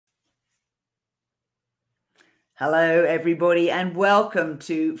Hello, everybody, and welcome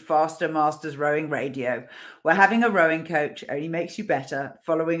to Faster Masters Rowing Radio. We're having a rowing coach only makes you better.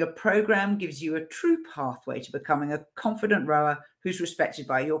 Following a program gives you a true pathway to becoming a confident rower who's respected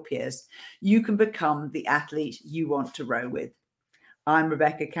by your peers. You can become the athlete you want to row with. I'm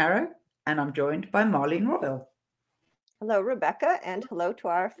Rebecca Caro, and I'm joined by Marlene Royal. Hello, Rebecca, and hello to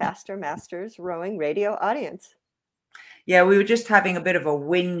our Faster Masters Rowing Radio audience. Yeah, we were just having a bit of a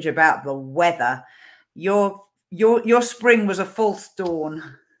whinge about the weather. Your spring was a false dawn.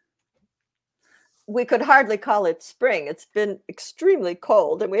 We could hardly call it spring. It's been extremely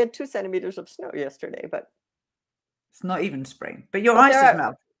cold, and we had 2 centimeters of snow yesterday, but it's not even spring. But your ice is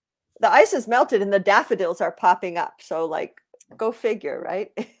melted. The ice is melted, and the daffodils are popping up. So, like, go figure,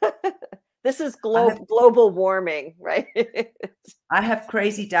 right? This is global warming, right? I have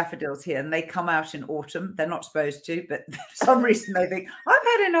crazy daffodils here, and they come out in autumn. They're not supposed to, but for some reason they think, I've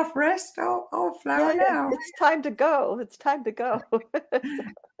had enough rest. I'll flower now. It's time to go. It's time to go.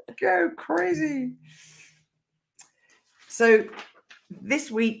 Go crazy. So this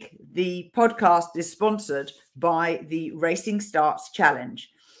week, the podcast is sponsored by the Racing Starts Challenge.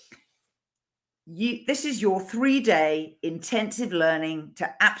 This is your 3-day intensive learning to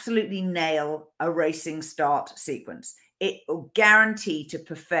absolutely nail a racing start sequence. It will guarantee to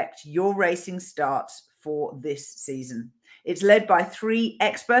perfect your racing starts for this season. It's led by 3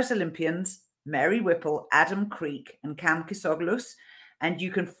 expert Olympians, Mary Whipple, Adam Creek, and Cam Kisoglus. And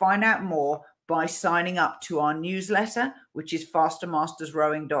you can find out more by signing up to our newsletter, which is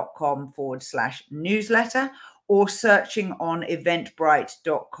fastermastersrowing.com/newsletter, or searching on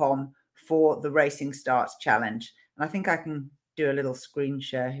eventbrite.com for the Racing Starts Challenge. And I think I can do a little screen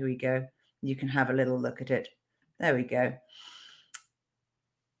share. Here we go. You can have a little look at it. There we go.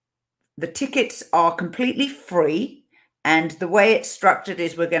 The tickets are completely free. And the way it's structured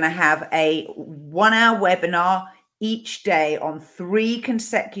is we're going to have a 1-hour webinar each day on 3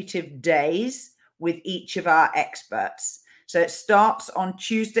 consecutive days with each of our experts. So it starts on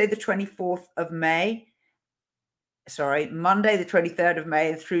Tuesday, the 24th of May. Monday, the 23rd of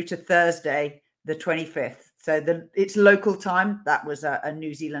May, through to Thursday, the 25th. So it's local time. That was a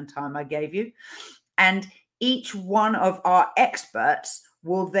New Zealand time I gave you. And each one of our experts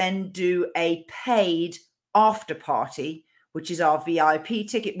will then do a paid after party, which is our VIP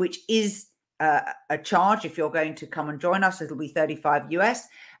ticket, which is a charge. If you're going to come and join us, it'll be $35 US,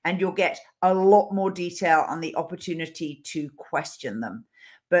 and you'll get a lot more detail on the opportunity to question them.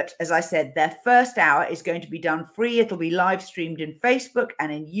 But as I said, their first hour is going to be done free. It'll be live streamed in Facebook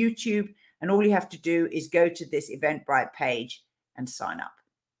and in YouTube. And all you have to do is go to this Eventbrite page and sign up.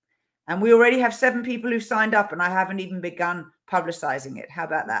 And we already have 7 people who've signed up, and I haven't even begun publicizing it. How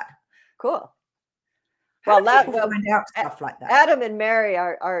about that? Cool. Find out stuff like that. Adam and Mary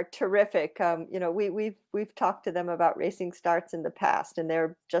are terrific. We've talked to them about Racing Starts in the past, and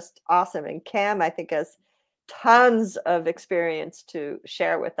they're just awesome. And Cam, I think, has tons of experience to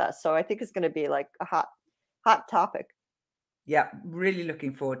share with us. So I think it's going to be like a hot topic. Yeah, really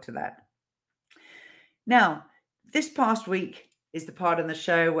looking forward to that. Now, this past week is the part of the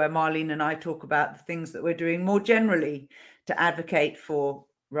show where Marlene and I talk about the things that we're doing more generally to advocate for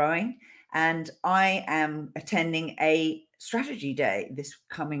rowing. And I am attending a strategy day this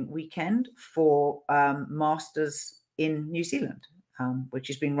coming weekend for Masters in New Zealand, which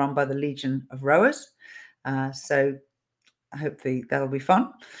is being run by the Legion of Rowers. So hopefully that'll be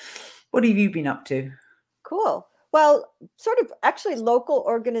fun. What have you been up to? Cool. Well, sort of actually local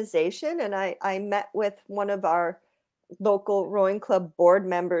organization. And I met with one of our local rowing club board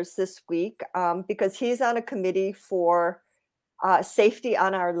members this week because he's on a committee for safety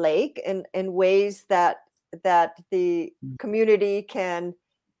on our lake and ways that the community can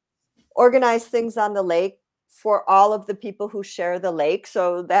organize things on the lake for all of the people who share the lake.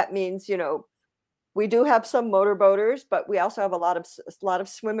 So that means, we do have some motorboaters, but we also have a lot of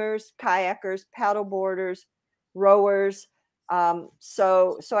swimmers, kayakers, paddleboarders, rowers.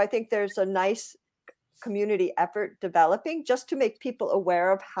 So I think there's a nice community effort developing just to make people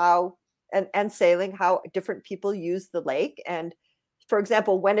aware of how and sailing, how different people use the lake. And for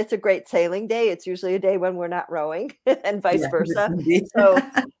example, when it's a great sailing day, it's usually a day when we're not rowing and vice versa.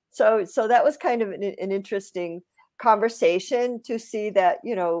 So that was kind of an interesting conversation to see that,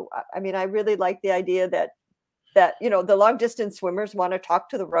 I really like the idea that the long distance swimmers want to talk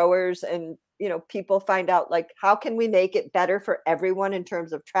to the rowers, and, people find out, like, how can we make it better for everyone in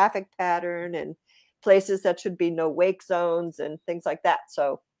terms of traffic pattern and places that should be no wake zones and things like that.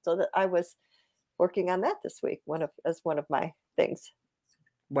 So that I was working on that this week, as one of my things.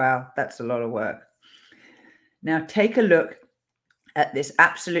 Wow, that's a lot of work. Now take a look at this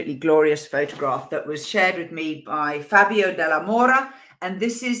absolutely glorious photograph that was shared with me by Fabio Della Mora. And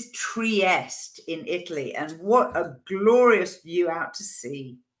this is Trieste in Italy. And what a glorious view out to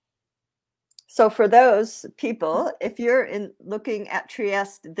sea. So for those people, if you're looking at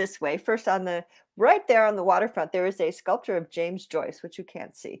Trieste this way, first right there on the waterfront, there is a sculpture of James Joyce, which you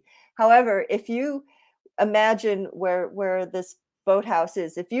can't see. However, if you imagine where this boathouse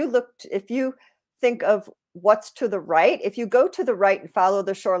is, if you think of what's to the right, if you go to the right and follow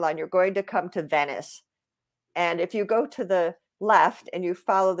the shoreline, you're going to come to Venice. And if you go to the left and you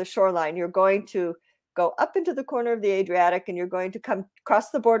follow the shoreline, you're going to go up into the corner of the Adriatic, and you're going to come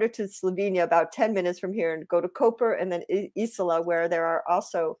across the border to Slovenia about 10 minutes from here and go to Koper and then Isola, where there are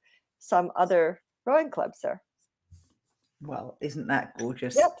also some other rowing clubs there. Well, isn't that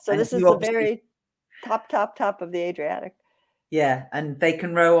gorgeous? Yep. So this is the very top of the Adriatic. Yeah. And they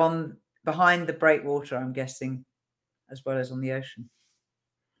can row on behind the breakwater, I'm guessing, as well as on the ocean.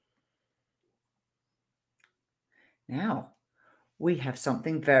 Now, we have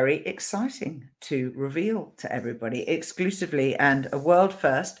something very exciting to reveal to everybody exclusively, and a world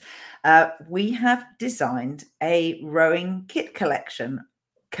first. We have designed a rowing kit collection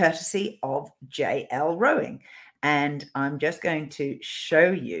courtesy of JL Rowing. And I'm just going to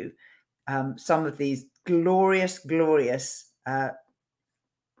show you some of these glorious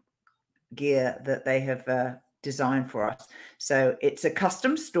gear that they have designed for us. So it's a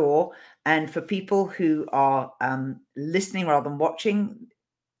custom store. And for people who are listening rather than watching,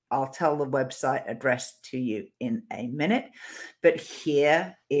 I'll tell the website address to you in a minute. But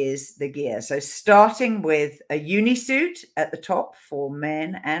here is the gear. So starting with a uni suit at the top for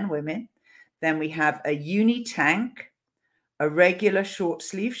men and women. Then we have a uni tank, a regular short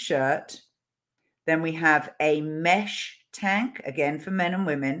sleeve shirt. Then we have a mesh tank, again for men and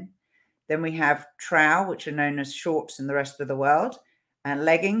women. Then we have trow, which are known as shorts in the rest of the world, and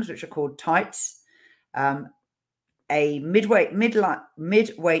leggings, which are called tights, a midweight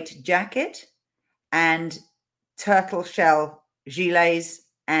jacket, and turtle shell gilets,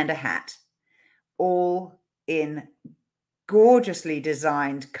 and a hat, all in gorgeously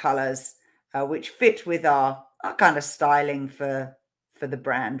designed colors, which fit with our kind of styling for the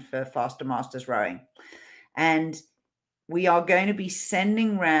brand, for Faster Masters Rowing. And we are going to be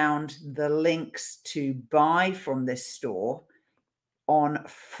sending round the links to buy from this store on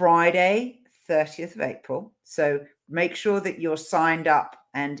Friday, 30th of April. So make sure that you're signed up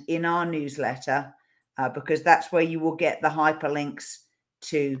and in our newsletter, because that's where you will get the hyperlinks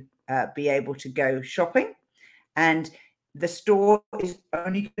to be able to go shopping. And the store is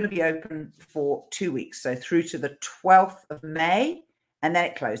only going to be open for 2 weeks, so through to the 12th of May, and then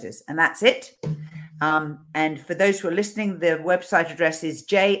it closes, and that's it. And for those who are listening, the website address is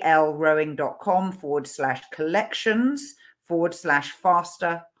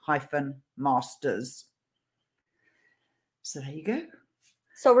jlrowing.com/collections/faster-masters. So there you go.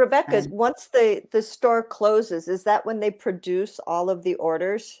 So Rebecca, once the store closes, is that when they produce all of the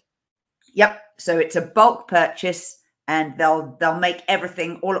orders? Yep. So it's a bulk purchase, and they'll make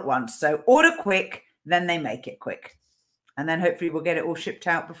everything all at once. So order quick, then they make it quick. And then hopefully we'll get it all shipped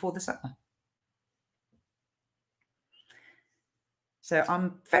out before the summer. So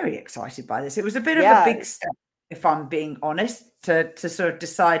I'm very excited by this. It was a bit of a big step, if I'm being honest, to sort of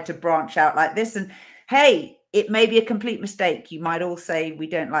decide to branch out like this. And hey, it may be a complete mistake. You might all say we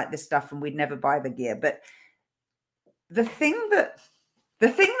don't like this stuff and we'd never buy the gear. But the thing that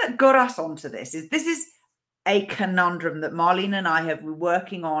got us onto this is a conundrum that Marlene and I have been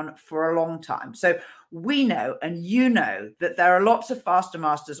working on for a long time. So we know, and you know, that there are lots of Faster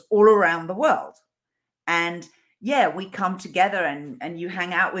Masters all around the world. And yeah, we come together and you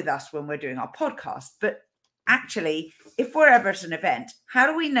hang out with us when we're doing our podcast. But actually, if we're ever at an event, how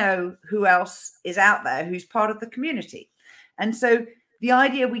do we know who else is out there who's part of the community? And so the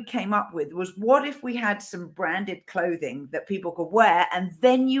idea we came up with was, what if we had some branded clothing that people could wear, and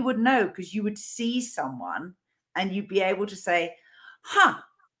then you would know, because you would see someone and you'd be able to say,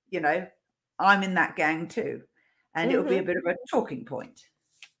 you know, I'm in that gang too. And it would be a bit of a talking point.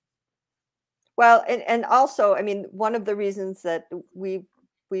 Well, and also, I mean, one of the reasons that we've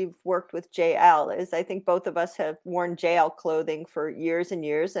worked with JL is I think both of us have worn JL clothing for years and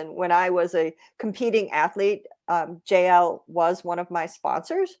years. And when I was a competing athlete, JL was one of my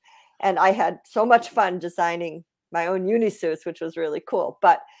sponsors. And I had so much fun designing my own unisuits, which was really cool.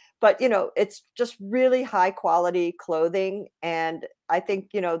 But you know, it's just really high quality clothing. And I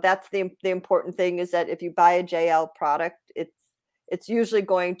think, you know, that's the important thing, is that if you buy a JL product, it's usually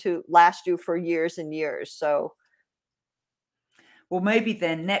going to last you for years and years. So, well, maybe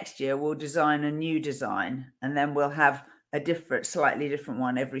then next year we'll design a new design, and then we'll have slightly different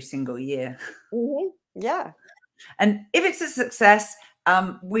one every single year. Yeah. And if it's a success,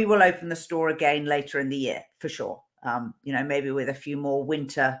 we will open the store again later in the year for sure. Maybe with a few more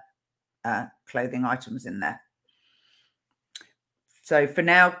winter clothing items in there. So for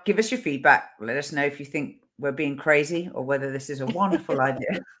now, give us your feedback. Let us know if you think we're being crazy or whether this is a wonderful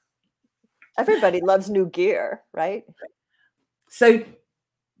idea. Everybody loves new gear, right? So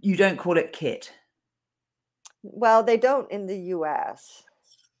you don't call it kit? Well, they don't in the US.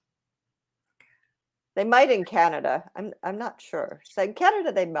 They might in Canada. I'm not sure. So in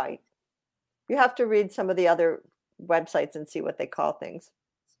Canada, they might. You have to read some of the other websites and see what they call things.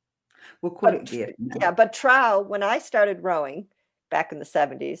 We'll call it gear. Yeah, but trow, when I started rowing back in the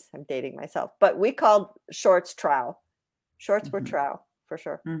 70s, I'm dating myself, but we called shorts trow. Shorts were trow for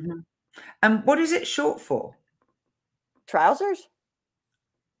sure. And what is it short for? Trousers?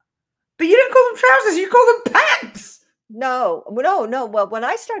 But you don't call them trousers, you call them pants. No. Well, when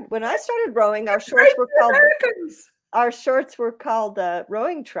I started rowing, our shorts were called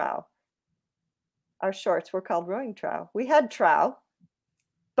rowing trow. Our shorts were called rowing trow. We had trow,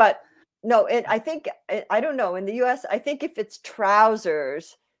 but no, I don't know. In the US, I think if it's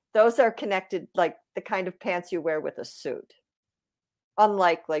trousers, those are connected like the kind of pants you wear with a suit.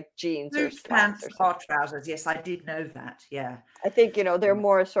 Unlike like jeans or pants or trousers. Yes, I did know that. Yeah. I think, they're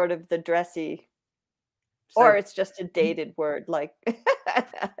more sort of the dressy, or it's just a dated word. Like,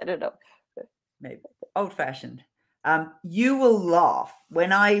 I don't know. Maybe old fashioned. You will laugh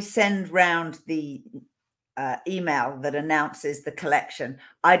when I send round the email that announces the collection.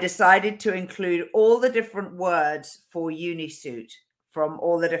 I decided to include all the different words for unisuit from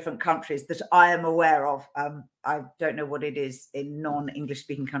all the different countries that I am aware of. I don't know what it is in non-English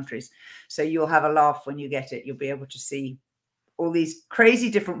speaking countries. So you'll have a laugh when you get it. You'll be able to see all these crazy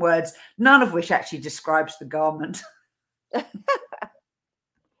different words, none of which actually describes the garment.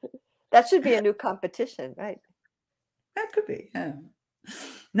 That should be a new competition, right? That could be, yeah.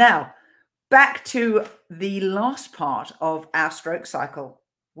 Now, back to the last part of our stroke cycle.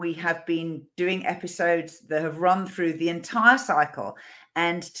 We have been doing episodes that have run through the entire cycle.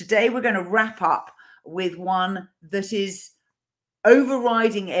 And today we're going to wrap up with one that is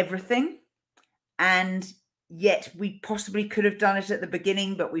overriding everything. And yet we possibly could have done it at the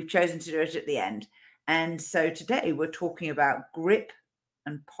beginning, but we've chosen to do it at the end. And so today we're talking about grip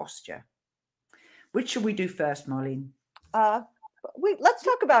and posture. Which should we do first, Marlene? Let's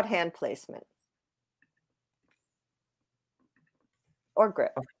talk about hand placement. Or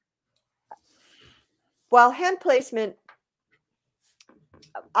grip. Well, hand placement,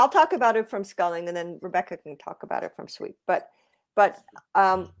 I'll talk about it from sculling, and then Rebecca can talk about it from sweep. But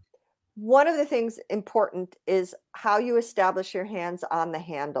one of the things important is how you establish your hands on the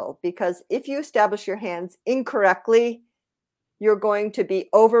handle, because if you establish your hands incorrectly, you're going to be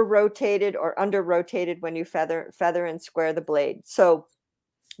over rotated or under rotated when you feather and square the blade. So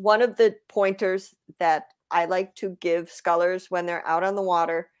one of the pointers that I like to give scullers when they're out on the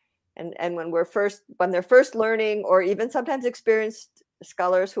water and when they're first learning, or even sometimes experienced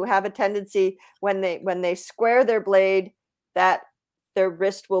scullers who have a tendency when they square their blade that their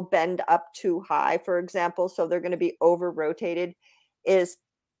wrist will bend up too high, for example, so they're going to be over rotated, is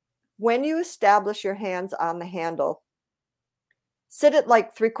when you establish your hands on the handle, sit it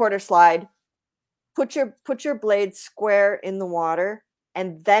like 3/4 slide, put your blade square in the water,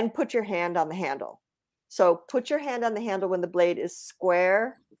 and then put your hand on the handle. So put your hand on the handle when the blade is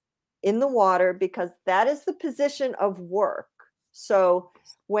square in the water, because that is the position of work. So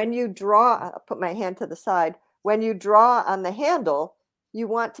when you draw, I'll put my hand to the side, when you draw on the handle, you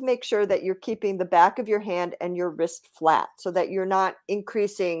want to make sure that you're keeping the back of your hand and your wrist flat so that you're not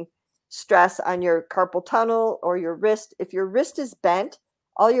increasing stress on your carpal tunnel or your wrist. If your wrist is bent,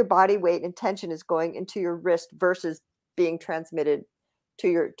 all your body weight and tension is going into your wrist versus being transmitted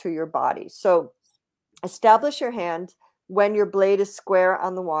to your body. So establish your hand when your blade is square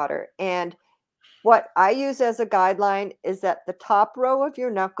on the water. And what I use as a guideline is that the top row of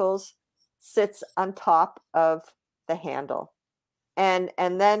your knuckles sits on top of the handle. And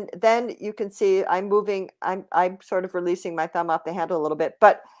then you can see I'm sort of releasing my thumb off the handle a little bit,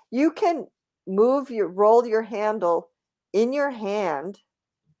 but you can roll your handle in your hand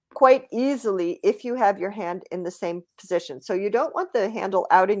quite easily if you have your hand in the same position. So you don't want the handle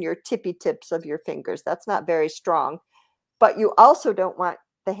out in your tippy tips of your fingers. That's not very strong. But you also don't want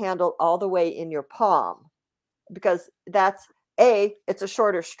the handle all the way in your palm, because it's a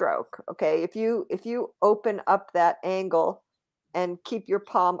shorter stroke. Okay. If you open up that angle and keep your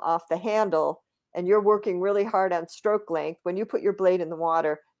palm off the handle and you're working really hard on stroke length, when you put your blade in the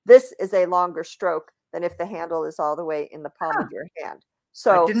water, this is a longer stroke than if the handle is all the way in the palm Oh, of your hand. I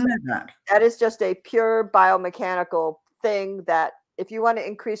So didn't know that. that is just a pure biomechanical thing that if you want to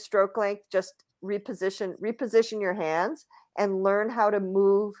increase stroke length, just reposition your hands and learn how to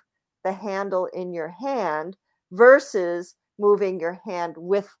move the handle in your hand versus moving your hand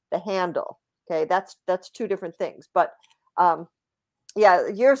with the handle. Okay, that's two different things. But yeah,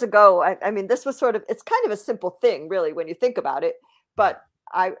 years ago, I mean, this was sort of, it's kind of a simple thing, really, when you think about it. But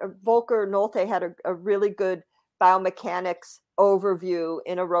Volker Nolte had a really good biomechanics overview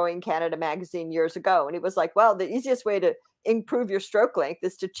in a Rowing Canada magazine years ago. And he was like, well, the easiest way to improve your stroke length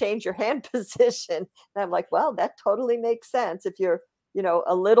is to change your hand position. And I'm like, well, that totally makes sense. If you're,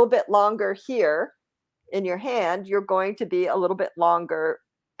 a little bit longer here in your hand, you're going to be a little bit longer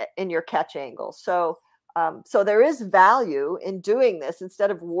in your catch angle. So there is value in doing this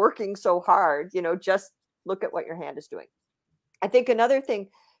instead of working so hard, just look at what your hand is doing. I think another thing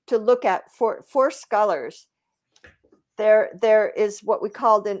to look at for scullers, there is what we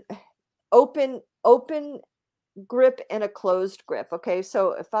called an open grip and a closed grip. Okay,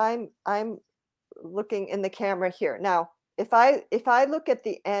 so if I'm looking in the camera here now, if I look at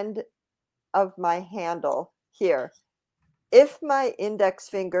the end of my handle here, if my index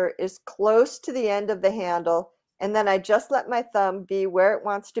finger is close to the end of the handle and then I just let my thumb be where it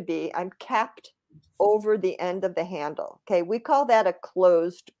wants to be, I'm capped over the end of the handle. Okay, we call that a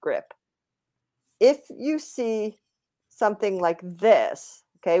closed grip. If you see something like this,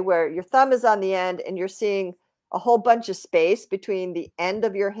 okay, where your thumb is on the end and you're seeing a whole bunch of space between the end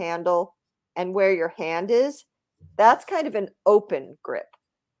of your handle and where your hand is, that's kind of an open grip.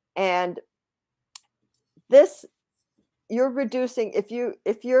 And this, you're reducing,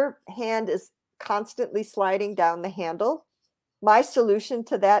 if your hand is constantly sliding down the handle, my solution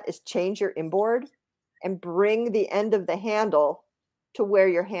to that is change your inboard and bring the end of the handle to where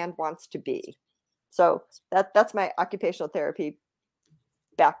your hand wants to be. So that's my occupational therapy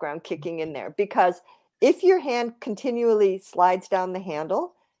background kicking in there, because if your hand continually slides down the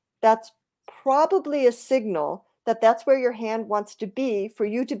handle, that's probably a signal that that's where your hand wants to be for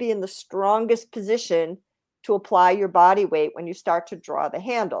you to be in the strongest position to apply your body weight when you start to draw the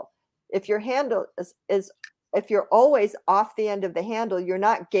handle. If your handle is if you're always off the end of the handle, you're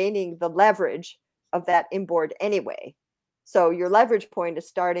not gaining the leverage of that inboard anyway. So your leverage point is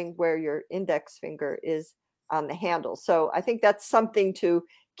starting where your index finger is on the handle. So I think that's something to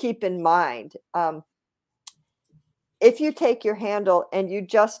keep in mind. If you take your handle and you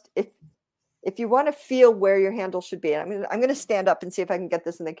just, if you want to feel where your handle should be, I'm going to stand up and see if I can get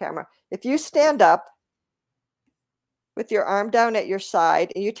this in the camera. If you stand up with your arm down at your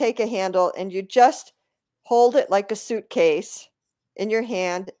side and you take a handle and you just hold it like a suitcase in your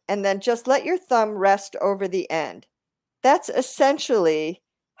hand and then just let your thumb rest over the end. That's essentially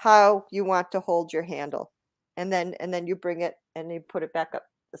how you want to hold your handle. And then you bring it and you put it back up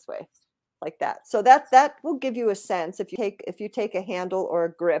this way like that. So that will give you a sense. If you take a handle or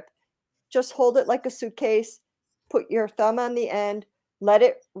a grip, just hold it like a suitcase, put your thumb on the end, let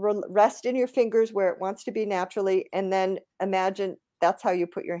it rest in your fingers where it wants to be naturally, and then imagine that's how you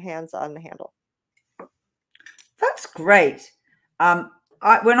put your hands on the handle. That's great.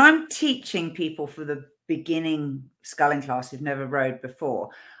 When I'm teaching people for the beginning sculling class who've never rowed before,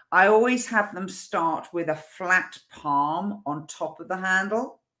 I always have them start with a flat palm on top of the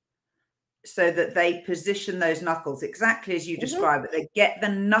handle so that they position those knuckles exactly as you describe it. They get the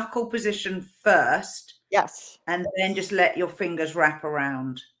knuckle position first. Yes. And then just let your fingers wrap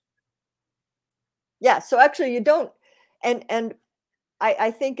around. Yeah. So actually you don't, and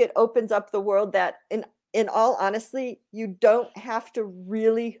I think it opens up the world that in all honesty, you don't have to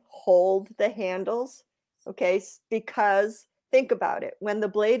really hold the handles. Okay. Because think about it. When the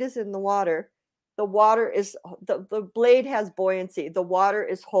blade is in the water is, the blade has buoyancy. The water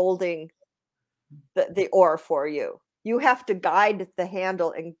is holding the oar for you. You have to guide the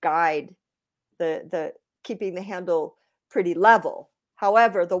handle and guide the keeping the handle pretty level.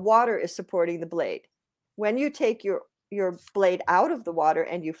 However, the water is supporting the blade. When you take your blade out of the water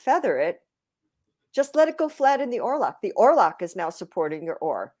and you feather it, just let it go flat in the oarlock. The oarlock is now supporting your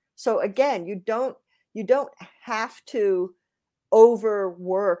oar. So again, you don't have to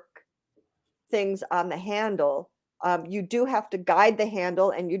overwork things on the handle. You do have to guide the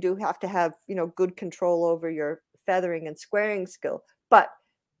handle, and you do have to have, good control over your feathering and squaring skill. But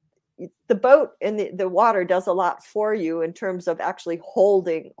the boat in the water does a lot for you in terms of actually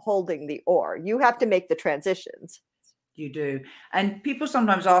holding the oar. You have to make the transitions. You do. And people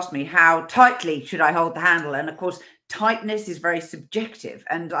sometimes ask me, how tightly should I hold the handle? And of course, tightness is very subjective.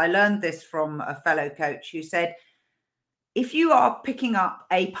 And I learned this from a fellow coach who said, if you are picking up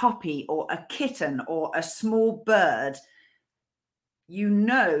a puppy or a kitten or a small bird, you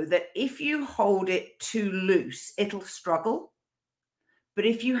know that if you hold it too loose, it'll struggle. But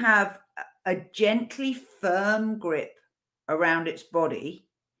if you have a gently firm grip around its body,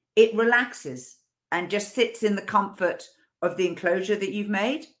 it relaxes and just sits in the comfort of the enclosure that you've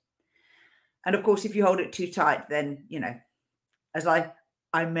made. And of course, if you hold it too tight, then, you know, as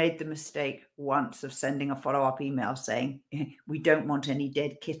I made the mistake once of sending a follow-up email saying, we don't want any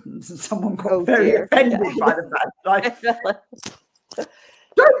dead kittens. And someone got very offended by the fact, like,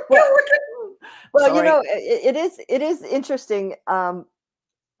 don't kill the kitten. Well, Sorry. you know, it is interesting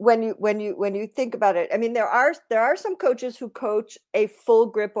when you think about it. I mean, there are some coaches who coach a full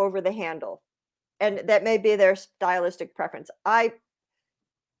grip over the handle, and that may be their stylistic preference. I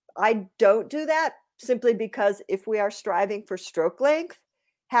don't do that simply because if we are striving for stroke length,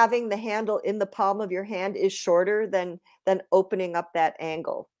 having the handle in the palm of your hand is shorter than opening up that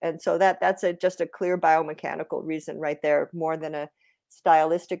angle. And so that's just a clear biomechanical reason right there, more than a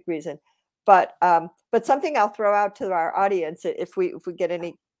stylistic reason. But something I'll throw out to our audience, if we get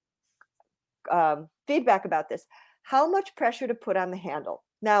any feedback about this, how much pressure to put on the handle.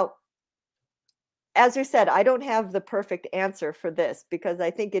 Now, as we said, I don't have the perfect answer for this because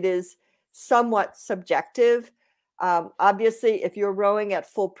I think it is somewhat subjective. Obviously, if you're rowing at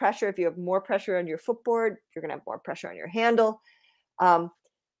full pressure, if you have more pressure on your footboard, you're going to have more pressure on your handle.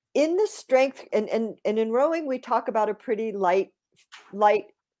 In the strength and in rowing, we talk about a pretty light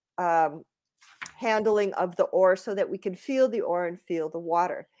handling of the oar so that we can feel the oar and feel the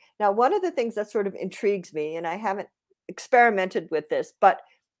water. Now, one of the things that sort of intrigues me, and I haven't experimented with this, but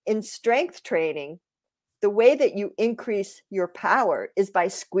in strength training, the way that you increase your power is by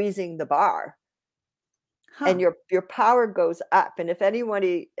squeezing the bar. And your power goes up. And if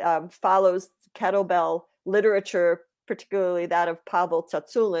anybody follows kettlebell literature, particularly that of Pavel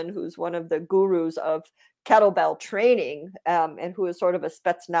Tsatsouline, who's one of the gurus of kettlebell training and who is sort of a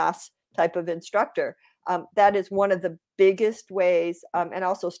Spetsnaz type of instructor, that is one of the biggest ways, and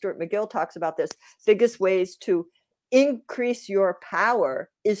also Stuart McGill talks about this, biggest ways to increase your power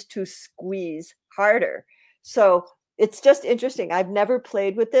is to squeeze harder. So it's just interesting. I've never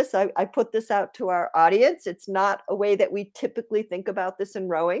played with this. I put this out to our audience. It's not a way that we typically think about this in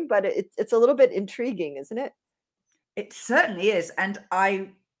rowing, but it's a little bit intriguing, isn't it? It certainly is. And I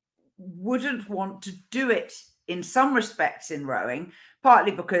wouldn't want to do it in some respects in rowing,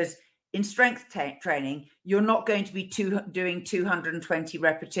 partly because in strength training, you're not going to be doing 220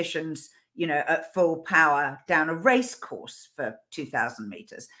 repetitions, you know, at full power down a race course for 2,000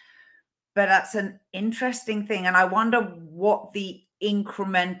 meters. But that's an interesting thing. And I wonder what the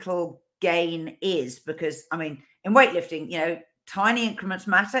incremental gain is, because, I mean, in weightlifting, you know, tiny increments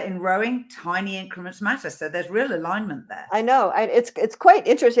matter. In rowing, tiny increments matter. So there's real alignment there. I know. It's quite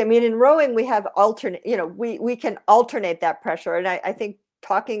interesting. I mean, in rowing, we have alternate, you know, we can alternate that pressure. And I think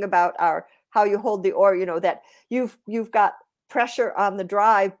talking about how you hold the oar, you know, that you've got pressure on the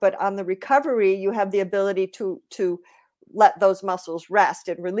drive, but on the recovery, you have the ability to let those muscles rest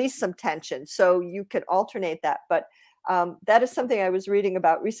and release some tension. So you can alternate that. But that is something I was reading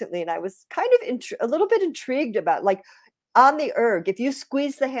about recently. And I was kind of a little bit intrigued about, like, on the erg, if you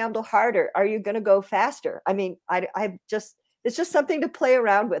squeeze the handle harder, are you going to go faster? I mean, it's just something to play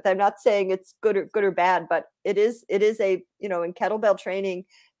around with. I'm not saying it's good or bad, but it is a, you know, in kettlebell training,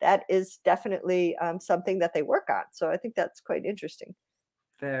 that is definitely something that they work on. So I think that's quite interesting.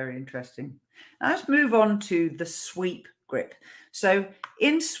 Very interesting. Now let's move on to the sweep grip. So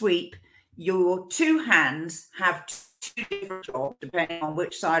in sweep, your two hands have two different jobs depending on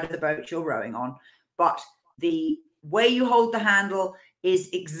which side of the boat you're rowing on, but the way you hold the handle is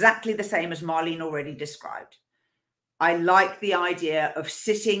exactly the same as Marlene already described. I like the idea of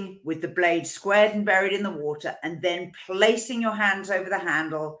sitting with the blade squared and buried in the water and then placing your hands over the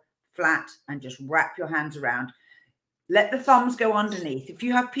handle flat and just wrap your hands around. Let the thumbs go underneath. If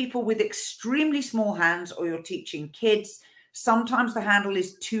you have people with extremely small hands or you're teaching kids, sometimes the handle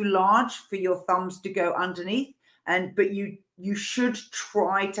is too large for your thumbs to go underneath. But you should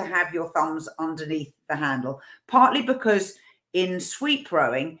try to have your thumbs underneath the handle, partly because in sweep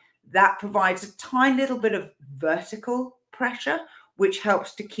rowing, that provides a tiny little bit of vertical pressure, which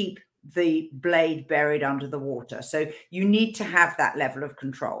helps to keep the blade buried under the water. So you need to have that level of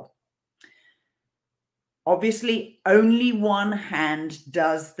control. Obviously, only one hand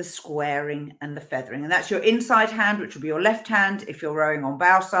does the squaring and the feathering, and that's your inside hand, which will be your left hand if you're rowing on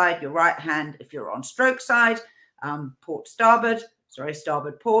bow side, your right hand if you're on stroke side,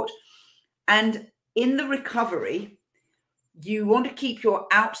 starboard port. And in the recovery, you want to keep your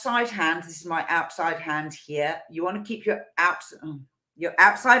outside hand. This is my outside hand here. You want to keep your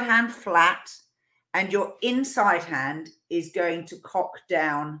outside hand flat, and your inside hand is going to cock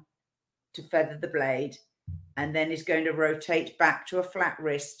down to feather the blade, and then is going to rotate back to a flat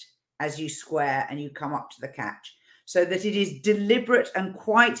wrist as you square and you come up to the catch, so that it is deliberate and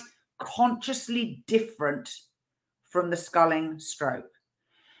quite consciously different from the sculling stroke.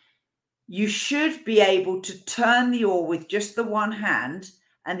 You should be able to turn the oar with just the one hand,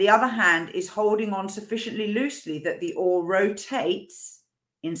 and the other hand is holding on sufficiently loosely that the oar rotates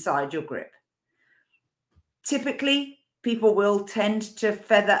inside your grip. Typically, people will tend to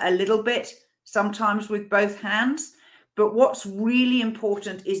feather a little bit, sometimes with both hands. But what's really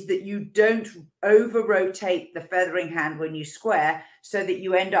important is that you don't over rotate the feathering hand when you square, so that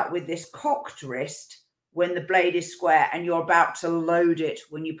you end up with this cocked wrist when the blade is square and you're about to load it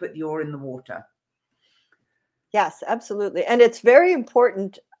when you put the oar in the water. Yes, absolutely. And it's very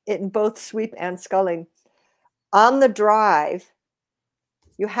important in both sweep and sculling. On the drive,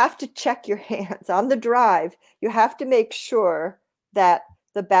 you have to check your hands. On the drive, you have to make sure that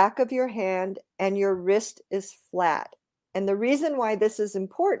the back of your hand and your wrist is flat. And the reason why this is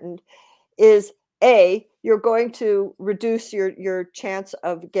important is, A, you're going to reduce your chance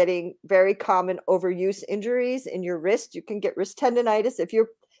of getting very common overuse injuries in your wrist. You can get wrist tendonitis if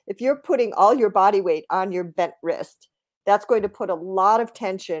you're putting all your body weight on your bent wrist. That's going to put a lot of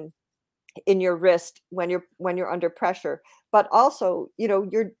tension in your wrist when you're under pressure. But also,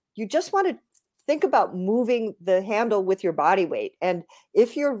 you just want to think about moving the handle with your body weight. And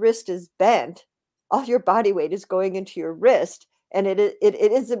if your wrist is bent, all your body weight is going into your wrist, and it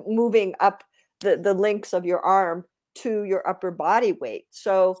isn't moving up the links of your arm to your upper body weight.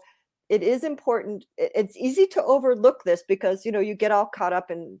 So it is important. It's easy to overlook this because, you get all caught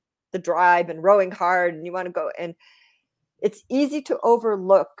up in the drive and rowing hard and you want to go, and it's easy to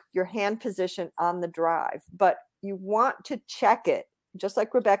overlook your hand position on the drive, but you want to check it. Just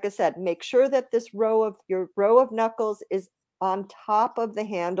like Rebecca said, make sure that your row of knuckles is on top of the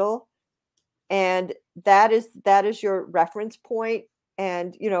handle. And that is your reference point.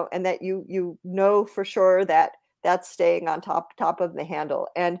 And, and that you know for sure that that's staying on top of the handle.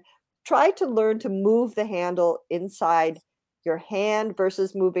 And try to learn to move the handle inside your hand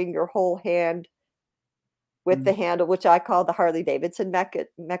versus moving your whole hand with the handle, which I call the Harley Davidson mechanism.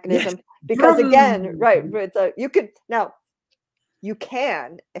 Yes. Because again, right, you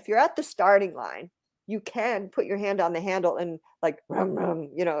can, if you're at the starting line, you can put your hand on the handle and like,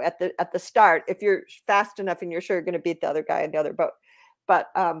 at the start, if you're fast enough and you're sure you're going to beat the other guy in the other boat.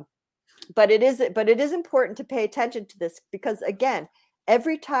 But it is important to pay attention to this, because again,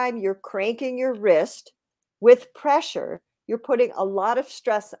 every time you're cranking your wrist with pressure, you're putting a lot of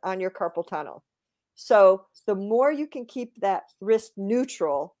stress on your carpal tunnel. So the more you can keep that wrist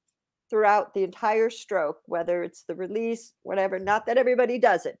neutral throughout the entire stroke, whether it's the release, whatever, not that everybody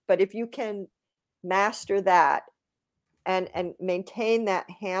does it, but if you can master that and maintain that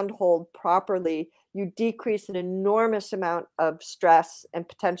handhold properly, you decrease an enormous amount of stress and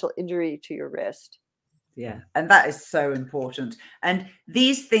potential injury to your wrist. Yeah, and that is so important. And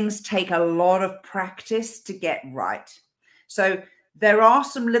these things take a lot of practice to get right. So there are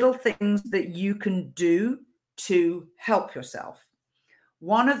some little things that you can do to help yourself.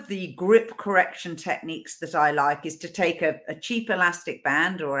 One of the grip correction techniques that I like is to take a cheap elastic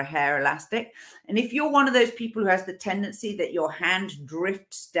band or a hair elastic. And if you're one of those people who has the tendency that your hand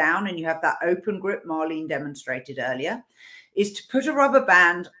drifts down and you have that open grip Marlene demonstrated earlier, is to put a rubber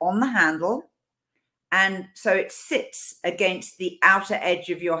band on the handle. And so it sits against the outer edge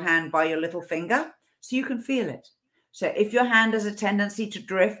of your hand by your little finger, so you can feel it. So if your hand has a tendency to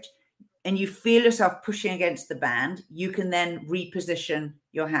drift and you feel yourself pushing against the band, you can then reposition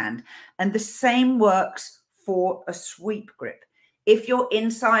your hand. And the same works for a sweep grip. If your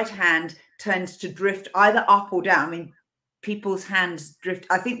inside hand tends to drift either up or down, I mean, people's hands drift.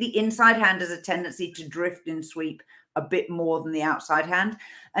 I think the inside hand has a tendency to drift in sweep a bit more than the outside hand.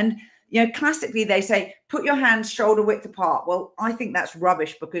 And classically they say, put your hands shoulder width apart. Well, I think that's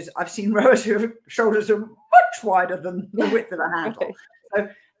rubbish, because I've seen rowers whose shoulders are much wider than the width of the handle. Okay. So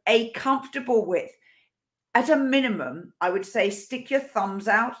a comfortable width. At a minimum, I would say stick your thumbs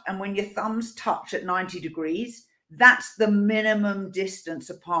out, and when your thumbs touch at 90 degrees, that's the minimum distance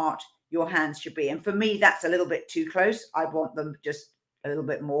apart your hands should be. And for me, that's a little bit too close. I want them just a little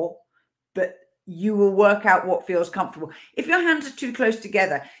bit more, but you will work out what feels comfortable. If your hands are too close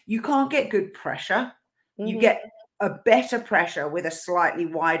together, you can't get good pressure. Mm-hmm. You get a better pressure with a slightly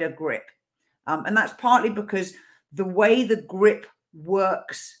wider grip. And that's partly because the way the grip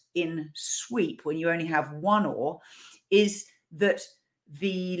works in sweep, when you only have one oar, is that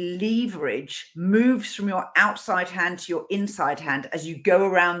the leverage moves from your outside hand to your inside hand as you go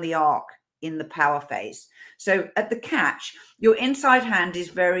around the arc in the power phase. So at the catch, your inside hand is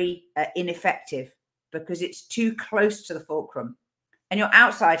very ineffective because it's too close to the fulcrum, and your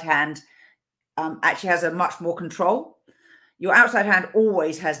outside hand actually has a much more control. Your outside hand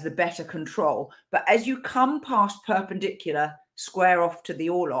always has the better control, but as you come past perpendicular, square off to the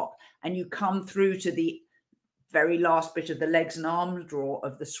oarlock, and you come through to the very last bit of the legs and arms draw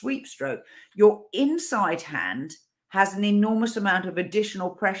of the sweep stroke, your inside hand has an enormous amount of additional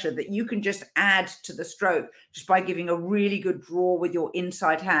pressure that you can just add to the stroke just by giving a really good draw with your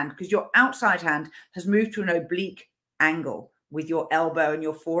inside hand, because your outside hand has moved to an oblique angle with your elbow and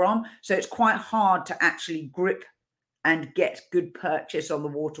your forearm. So it's quite hard to actually grip and get good purchase on the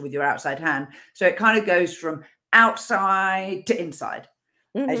water with your outside hand. So it kind of goes from outside to inside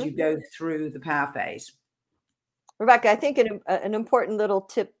as you go through the power phase. Rebecca, I think an important little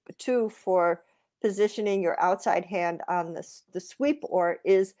tip too for positioning your outside hand on the sweep oar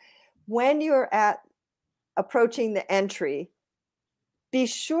is when you're approaching the entry, be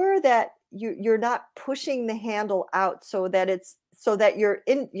sure that you're not pushing the handle out so that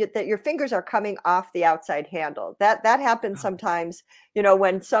your fingers are coming off the outside handle. That happens sometimes,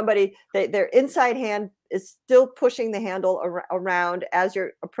 when somebody their inside hand is still pushing the handle around as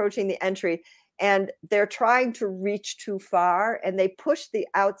you're approaching the entry, and they're trying to reach too far, and they push the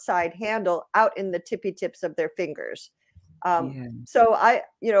outside handle out in the tippy tips of their fingers. So I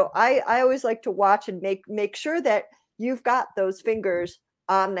always like to watch and make sure that you've got those fingers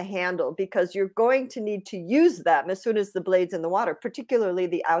on the handle, because you're going to need to use them as soon as the blade's in the water, particularly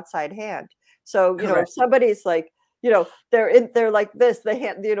the outside hand. So, if somebody's like, they're like this, the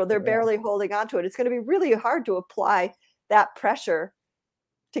hand, they're barely holding onto it. It's going to be really hard to apply that pressure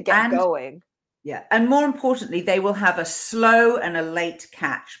to get going. Yeah. And more importantly, they will have a slow and a late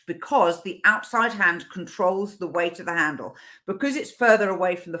catch because the outside hand controls the weight of the handle. Because it's further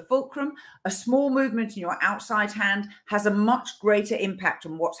away from the fulcrum, a small movement in your outside hand has a much greater impact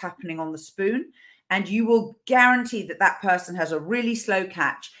on what's happening on the spoon. And you will guarantee that that person has a really slow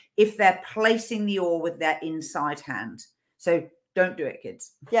catch if they're placing the oar with their inside hand. So don't do it,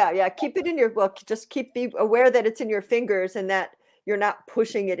 kids. Yeah. Keep it in just be aware that it's in your fingers and that you're not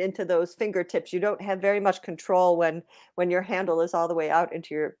pushing it into those fingertips. You don't have very much control when your handle is all the way out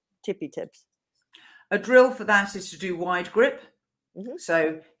into your tippy tips. A drill for that is to do wide grip.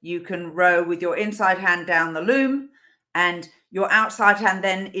 So you can row with your inside hand down the loom, and your outside hand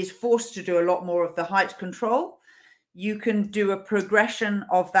then is forced to do a lot more of the height control. You can do a progression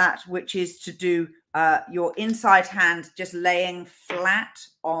of that, which is to do your inside hand just laying flat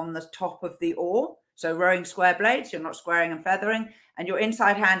on the top of the oar. So rowing square blades, you're not squaring and feathering, and your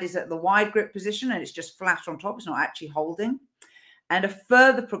inside hand is at the wide grip position and it's just flat on top. It's not actually holding. And a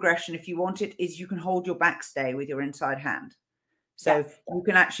further progression, if you want it, is you can hold your backstay with your inside hand. So you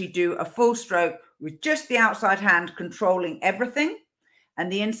can actually do a full stroke with just the outside hand controlling everything.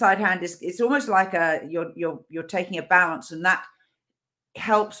 And the inside hand it's almost like you're taking a balance, and that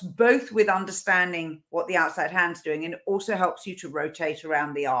helps both with understanding what the outside hand's doing, and it also helps you to rotate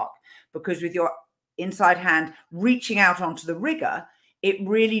around the arc, because with your inside hand reaching out onto the rigger, it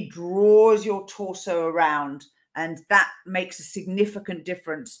really draws your torso around, and that makes a significant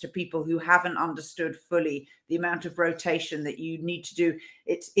difference to people who haven't understood fully the amount of rotation that you need to do.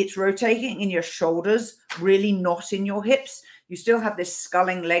 It's rotating in your shoulders, really not in your hips. You still have this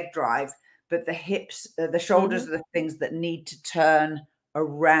sculling leg drive, but the hips, the shoulders are the things that need to turn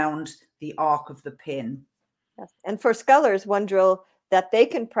around the arc of the pin. Yes. And for scullers, one drill that they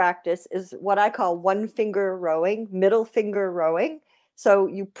can practice is what I call one finger rowing, middle finger rowing. So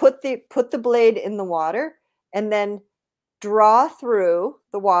you put the blade in the water and then draw through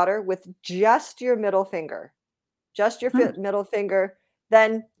the water with just your middle finger, middle finger.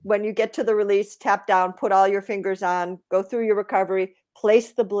 Then when you get to the release, tap down, put all your fingers on, go through your recovery,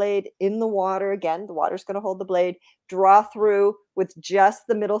 place the blade in the water again. The water's going to hold the blade, draw through with just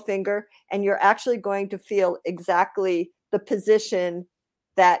the middle finger, and you're actually going to feel exactly the position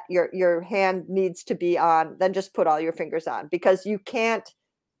that your hand needs to be on. Then just put all your fingers on, because you can't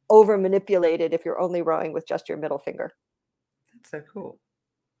over manipulate it if you're only rowing with just your middle finger. That's so cool.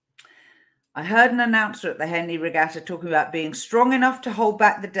 I heard an announcer at the Henley Regatta talking about being strong enough to hold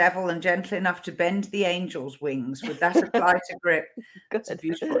back the devil and gentle enough to bend the angel's wings. Would that apply to grip? That's a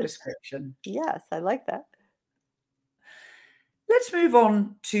beautiful description. Yes, I like that. Let's move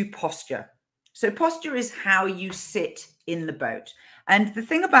on to posture. So posture is how you sit in the boat. And the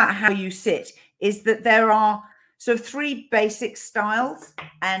thing about how you sit is that there are So 3 basic styles,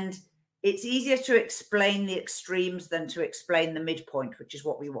 and it's easier to explain the extremes than to explain the midpoint, which is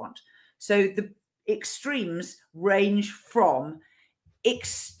what we want. So the extremes range from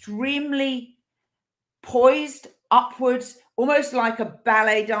extremely poised upwards, almost like a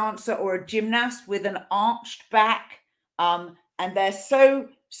ballet dancer or a gymnast with an arched back, and their sternum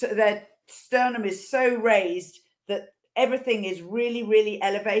is so raised that everything is really, really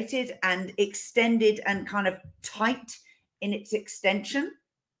elevated and extended and kind of tight in its extension.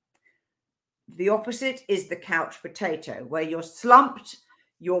 The opposite is the couch potato, where you're slumped,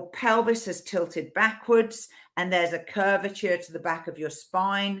 your pelvis has tilted backwards, and there's a curvature to the back of your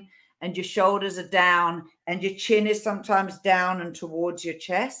spine, and your shoulders are down, and your chin is sometimes down and towards your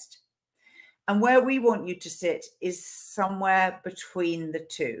chest. And where we want you to sit is somewhere between the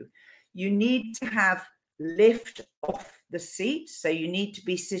two. You need to have lift off the seat, so you need to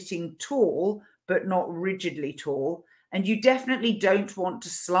be sitting tall, but not rigidly tall. And you definitely don't want to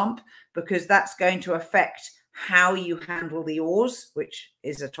slump, because that's going to affect how you handle the oars, which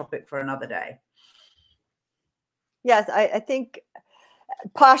is a topic for another day. Yes, I think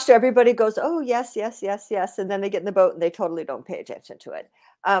posture, everybody goes, oh, yes, yes, yes, yes. And then they get in the boat and they totally don't pay attention to it.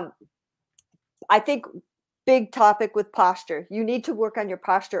 I think big topic with posture. You need to work on your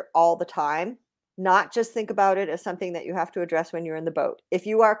posture all the time, not just think about it as something that you have to address when you're in the boat. If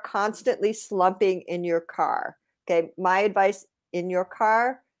you are constantly slumping in your car, okay, my advice in your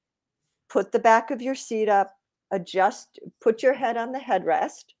car, put the back of your seat up, adjust, put your head on the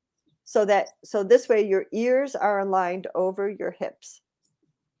headrest so this way your ears are aligned over your hips.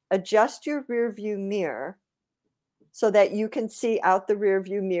 Adjust your rear view mirror so that you can see out the rear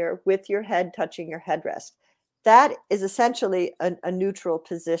view mirror with your head touching your headrest. That is essentially a neutral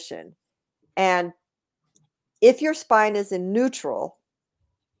position. And if your spine is in neutral,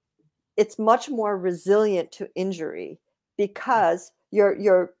 it's much more resilient to injury because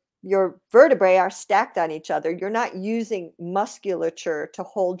your vertebrae are stacked on each other. You're not using musculature to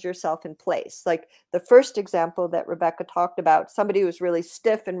hold yourself in place. Like the first example that Rebecca talked about, somebody who's really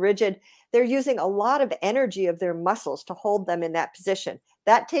stiff and rigid, they're using a lot of energy of their muscles to hold them in that position.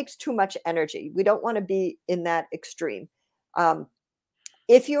 That takes too much energy. We don't want to be in that extreme.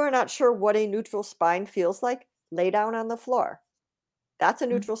 If you are not sure what a neutral spine feels like, lay down on the floor. That's a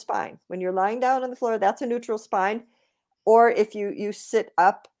neutral spine. When you're lying down on the floor, that's a neutral spine. Or if you sit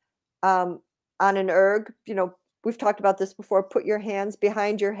up on an erg, we've talked about this before, put your hands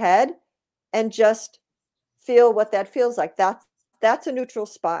behind your head and just feel what that feels like. That's a neutral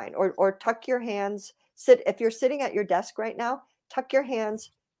spine. Or tuck your hands, if you're sitting at your desk right now, tuck your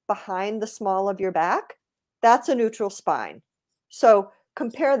hands behind the small of your back. That's a neutral spine. So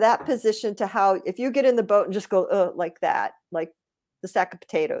compare that position to how, if you get in the boat and just go like that, like the sack of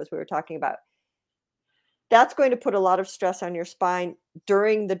potatoes we were talking about, that's going to put a lot of stress on your spine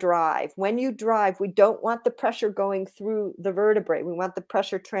during the drive. When you drive, we don't want the pressure going through the vertebrae. We want the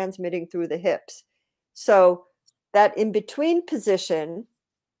pressure transmitting through the hips. So that in between position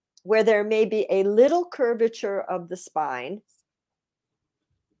where there may be a little curvature of the spine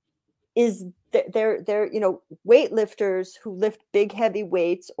is they're weightlifters who lift big heavy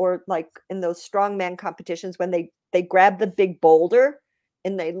weights, or like in those strongman competitions when they grab the big boulder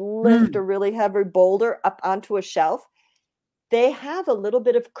and they lift a really heavy boulder up onto a shelf. They have a little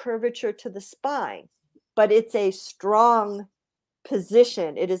bit of curvature to the spine, but it's a strong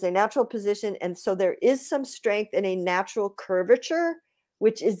position. It is a natural position. And so there is some strength in a natural curvature,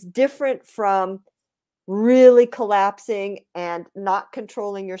 which is different from really collapsing and not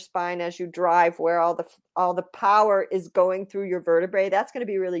controlling your spine as you drive, where all the power is going through your vertebrae. That's going to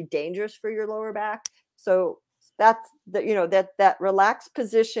be really dangerous for your lower back. So that's that relaxed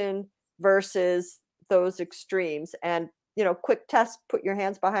position versus those extremes. And quick test, put your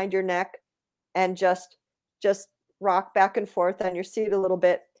hands behind your neck and just rock back and forth on your seat a little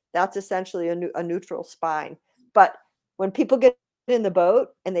bit. That's essentially a neutral spine. But when people get in the boat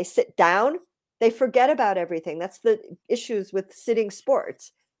and they sit down, they forget about everything. That's the issues with sitting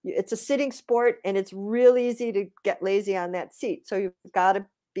sports. It's a sitting sport, and it's really easy to get lazy on that seat. So you've got to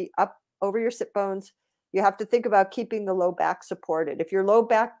be up over your sit bones. You have to think about keeping the low back supported. If your low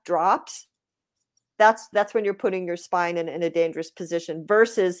back drops, that's when you're putting your spine in a dangerous position,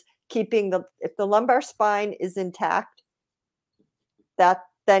 versus keeping if the lumbar spine is intact,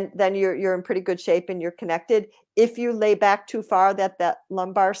 then you're in pretty good shape and you're connected. If you lay back too far, that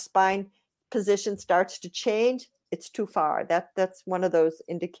lumbar spine position starts to change, it's too far. That's one of those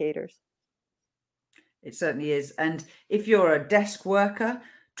indicators. It certainly is. And if you're a desk worker,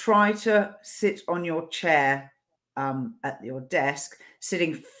 try to sit on your chair at your desk,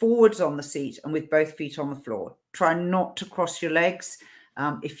 sitting forwards on the seat and with both feet on the floor. try not to cross your legs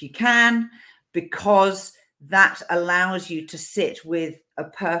if you can, because that allows you to sit with a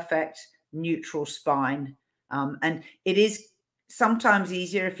perfect neutral spine. And it is sometimes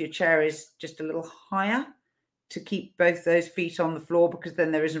easier if your chair is just a little higher to keep both those feet on the floor, because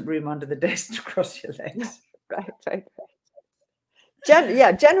then there isn't room under the desk to cross your legs. Right.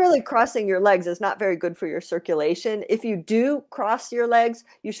 Generally crossing your legs is not very good for your circulation. If you do cross your legs,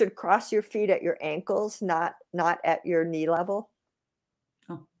 you should cross your feet at your ankles, not at your knee level.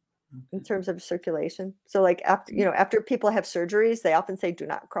 In terms of circulation. So like after people have surgeries, they often say, do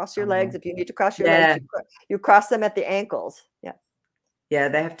not cross your legs. If you need to cross your legs, you cross them at the ankles. Yeah,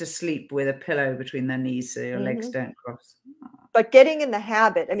 they have to sleep with a pillow between their knees so your legs don't cross. But getting in the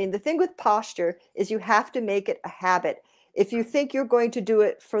habit, I mean, the thing with posture is you have to make it a habit. If you think you're going to do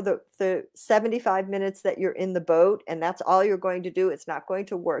it for the 75 minutes that you're in the boat and that's all you're going to do, it's not going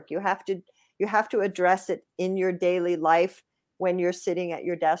to work. You have to address it in your daily life, when you're sitting at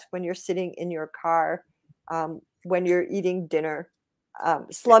your desk, when you're sitting in your car, when you're eating dinner.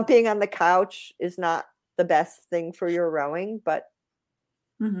 Slumping on the couch is not the best thing for your rowing, but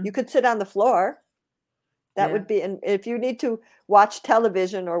you could sit on the floor. That would be, and if you need to watch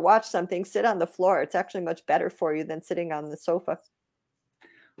television or watch something, sit on the floor. It's actually much better for you than sitting on the sofa.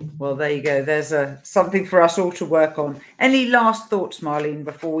 Well, there you go. There's something for us all to work on. Any last thoughts, Marlene,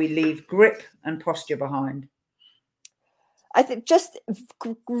 before we leave grip and posture behind? I think just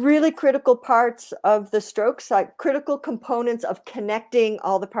really critical parts of the stroke cycle, critical components of connecting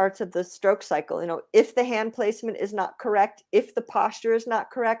all the parts of the stroke cycle. If the hand placement is not correct, if the posture is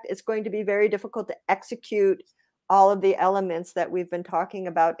not correct, it's going to be very difficult to execute all of the elements that we've been talking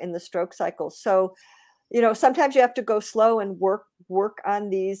about in the stroke cycle. So, sometimes you have to go slow and work on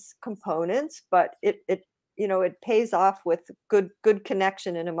these components, but it pays off with good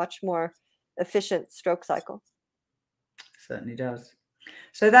connection in a much more efficient stroke cycle. Certainly does.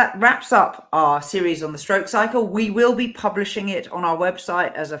 So that wraps up our series on the stroke cycle. We will be publishing it on our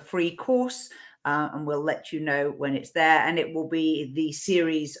website as a free course, and we'll let you know when it's there. And it will be the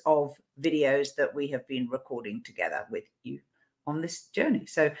series of videos that we have been recording together with you on this journey.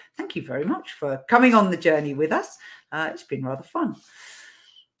 So thank you very much for coming on the journey with us. It's been rather fun.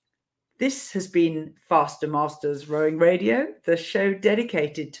 This has been Faster Masters Rowing Radio, the show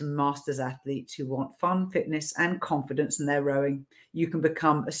dedicated to masters athletes who want fun, fitness, and confidence in their rowing. You can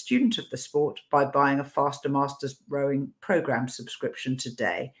become a student of the sport by buying a Faster Masters Rowing program subscription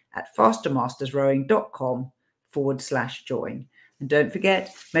today at fastermastersrowing.com/join. And don't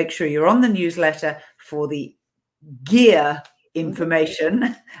forget, make sure you're on the newsletter for the gear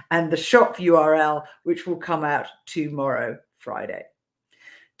information and the shop URL, which will come out tomorrow, Friday.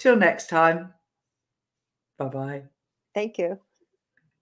 Till next time. Bye-bye. Thank you.